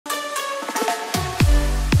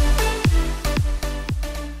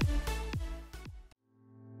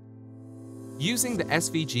using the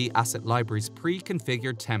SVG Asset Library's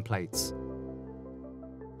pre-configured templates.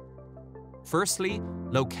 Firstly,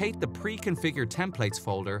 locate the pre-configured templates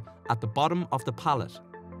folder at the bottom of the palette.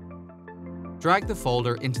 Drag the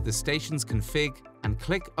folder into the station's config and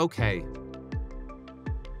click OK.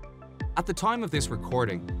 At the time of this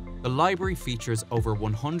recording, the library features over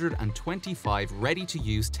 125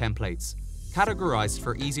 ready-to-use templates, categorized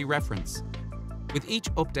for easy reference. With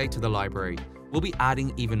each update to the library, we'll be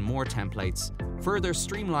adding even more templates, further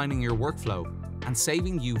streamlining your workflow and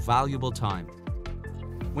saving you valuable time.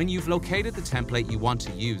 When you've located the template you want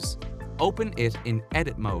to use, open it in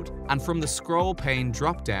Edit mode, and from the Scroll pane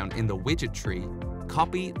drop-down in the Widget tree,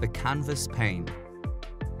 copy the Canvas pane.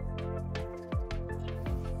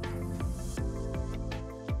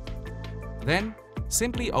 Then,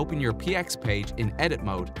 simply open your PX page in Edit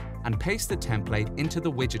mode and paste the template into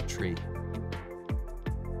the Widget tree.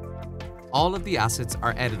 All of the assets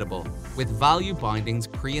are editable, with value bindings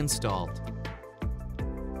pre-installed.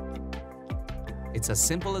 It's as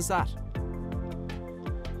simple as that.